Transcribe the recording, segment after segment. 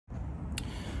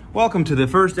Welcome to the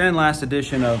first and last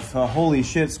edition of Holy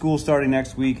Shit, School's starting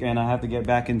next week, and I have to get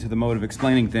back into the mode of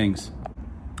explaining things.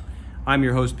 I'm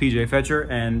your host, PJ Fetcher,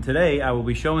 and today I will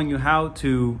be showing you how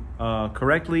to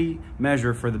correctly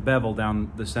measure for the bevel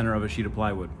down the center of a sheet of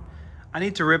plywood. I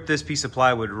need to rip this piece of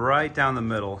plywood right down the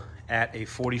middle at a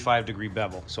 45-degree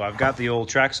bevel. So I've got the old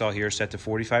track saw here set to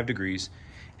 45 degrees,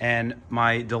 and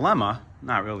my dilemma,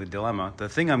 not really dilemma, the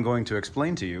thing I'm going to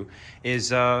explain to you is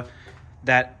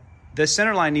that the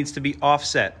center line needs to be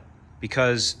offset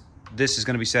because this is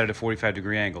going to be set at a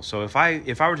 45-degree angle. So if I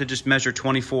were to just measure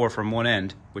 24 from one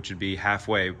end, which would be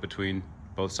halfway between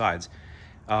both sides,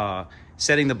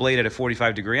 setting the blade at a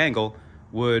 45-degree angle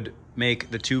would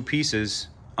make the two pieces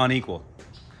unequal.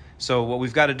 So what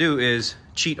we've got to do is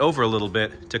cheat over a little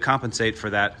bit to compensate for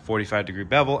that 45-degree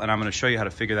bevel, and I'm going to show you how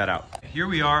to figure that out. Here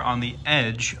we are on the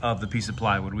edge of the piece of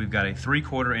plywood. We've got a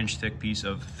 3/4 inch thick piece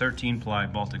of 13-ply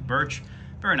Baltic birch.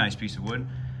 Very nice piece of wood.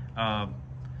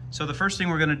 So the first thing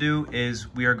we're going to do is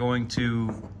we are going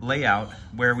to lay out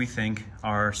where we think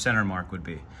our center mark would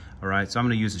be. All right, so I'm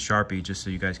going to use a Sharpie just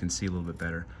so you guys can see a little bit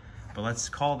better. But let's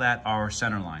call that our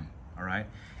center line, all right?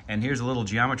 And here's a little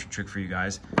geometry trick for you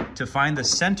guys. To find the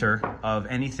center of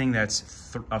anything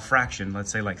that's a fraction,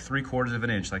 let's say like 3/4 of an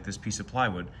inch, like this piece of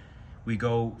plywood, we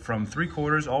go from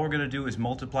 3/4, all we're going to do is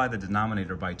multiply the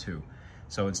denominator by 2.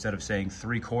 So instead of saying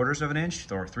 3/4 of an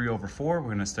inch or 3/4, we're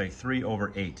going to say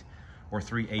 3/8 or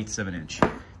 3/8 of an inch.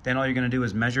 Then all you're going to do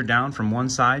is measure down from one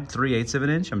side 3/8 of an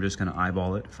inch. I'm just going to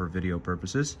eyeball it for video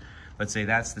purposes. Let's say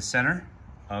that's the center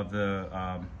of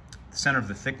the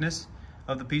thickness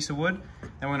of the piece of wood.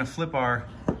 Then we're going to flip our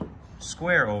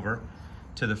square over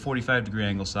to the 45-degree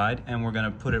angle side, and we're going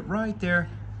to put it right there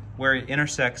where it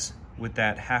intersects with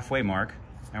that halfway mark,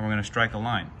 and we're going to strike a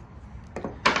line.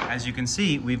 As you can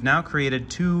see, we've now created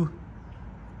two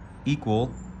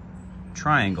equal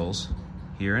triangles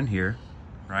here and here,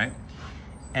 right?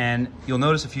 And you'll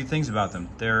notice a few things about them.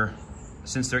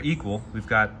 Since they're equal, we've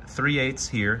got 3/8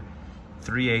 here,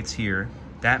 3/8 here.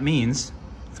 That means,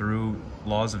 through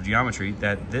laws of geometry,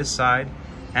 that this side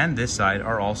and this side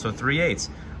are also 3/8.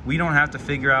 We don't have to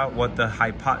figure out what the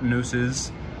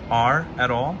hypotenuses are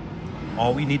at all.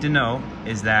 All we need to know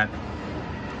is that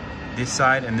this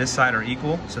side and this side are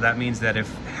equal, so that means that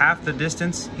if half the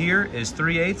distance here is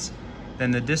 3/8,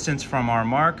 then the distance from our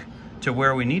mark to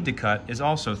where we need to cut is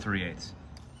also 3/8.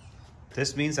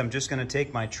 This means I'm just going to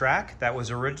take my track that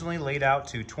was originally laid out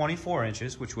to 24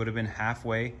 inches, which would have been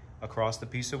halfway across the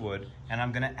piece of wood, and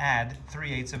I'm going to add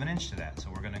 3/8 of an inch to that. So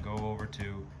we're going to go over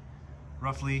to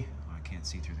roughly, I can't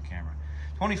see through the camera,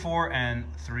 24 and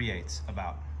 3/8,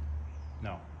 about.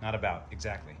 No, not about,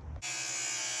 exactly.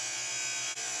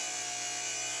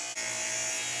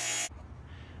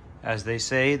 As they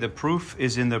say, the proof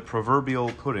is in the proverbial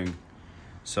pudding.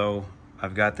 So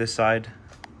I've got this side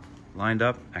lined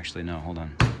up. Actually, no, hold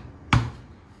on.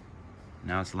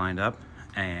 Now it's lined up,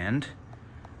 and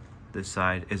this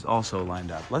side is also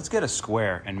lined up. Let's get a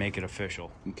square and make it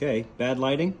official. Okay, bad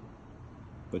lighting,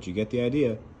 but you get the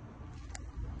idea.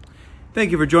 Thank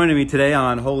you for joining me today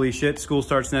on Holy Shit, School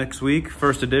Starts Next Week,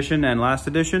 first edition and last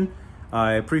edition.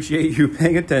 I appreciate you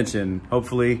paying attention.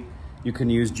 Hopefully, you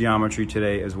can use geometry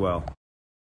today as well.